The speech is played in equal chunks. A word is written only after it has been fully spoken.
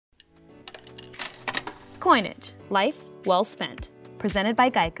Coinage, life well spent. Presented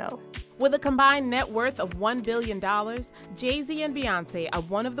by Geico. With a combined net worth of $1 billion, Jay Z and Beyonce are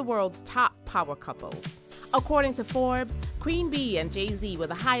one of the world's top power couples. According to Forbes, Queen Bee and Jay Z were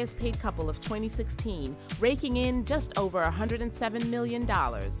the highest paid couple of 2016, raking in just over $107 million.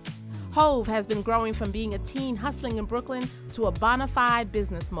 Hove has been growing from being a teen hustling in Brooklyn to a bona fide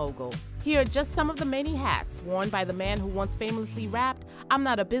business mogul. Here are just some of the many hats worn by the man who once famously rapped, "I'm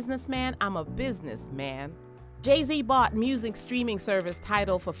not a businessman, I'm a businessman." Jay Z bought music streaming service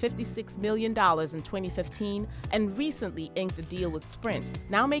Tidal for $56 million in 2015 and recently inked a deal with Sprint,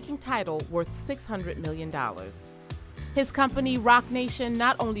 now making Tidal worth $600 million. His company, Roc Nation,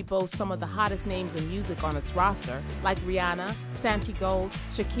 not only boasts some of the hottest names in music on its roster, like Rihanna, Santi Gold,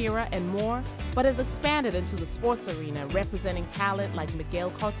 Shakira, and more, but has expanded into the sports arena, representing talent like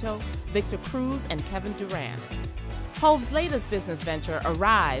Miguel Cotto, Victor Cruz, and Kevin Durant. Hove's latest business venture,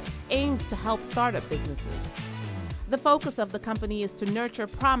 Arrive, aims to help startup businesses. The focus of the company is to nurture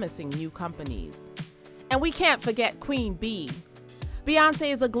promising new companies. And we can't forget Queen Bee.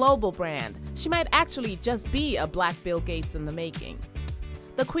 Beyonce is a global brand. She might actually just be a Black Bill Gates in the making.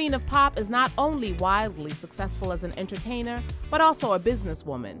 The Queen of Pop is not only wildly successful as an entertainer, but also a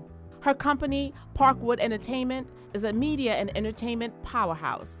businesswoman. Her company, Parkwood Entertainment, is a media and entertainment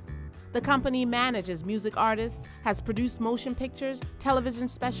powerhouse. The company manages music artists, has produced motion pictures, television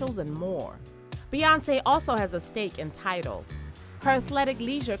specials, and more. Beyonce also has a stake in Tidal. Her athletic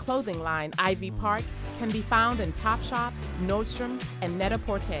leisure clothing line, Ivy Park, can be found in Topshop, Nordstrom, and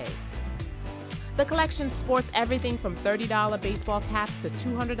Net-a-Porter. The collection sports everything from $30 baseball caps to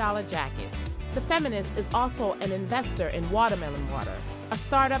 $200 jackets. The Feminist is also an investor in Watermelon Water, a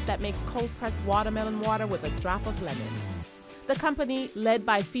startup that makes cold-pressed watermelon water with a drop of lemon. The company, led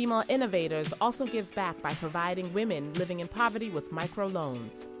by female innovators, also gives back by providing women living in poverty with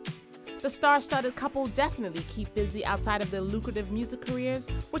microloans. The star-studded couple definitely keep busy outside of their lucrative music careers,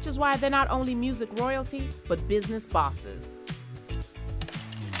 which is why they're not only music royalty, but business bosses.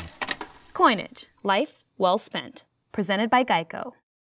 Coinage, life well spent. Presented by Geico.